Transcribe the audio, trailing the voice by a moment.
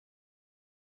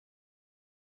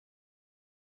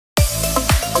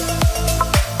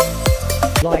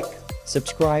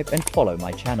subscribe and follow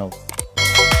my channel.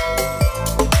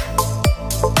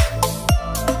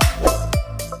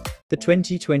 The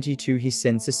 2022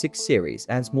 Hisense A6 series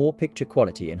adds more picture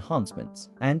quality enhancements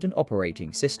and an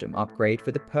operating system upgrade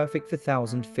for the perfect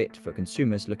 4000 fit for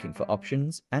consumers looking for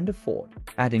options and afford.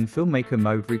 Adding filmmaker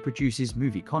mode reproduces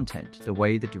movie content the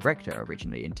way the director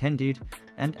originally intended,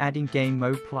 and adding game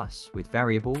mode plus with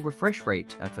variable refresh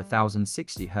rate at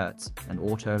 4060 Hz and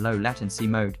auto low latency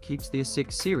mode keeps the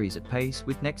A6 series at pace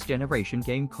with next generation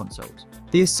game consoles.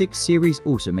 The A6 series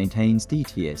also maintains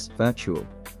DTS Virtual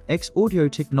X-audio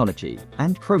technology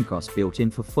and Chromecast built-in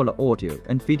for fuller audio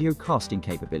and video casting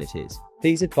capabilities.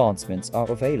 These advancements are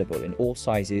available in all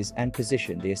sizes and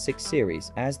position the A6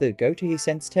 series as the go-to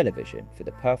Hisense television for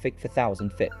the perfect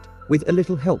 4000 fit, with a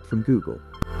little help from Google.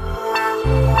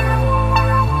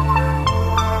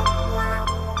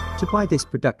 To buy this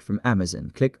product from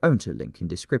Amazon, click onto link in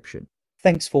description.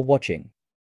 Thanks for watching.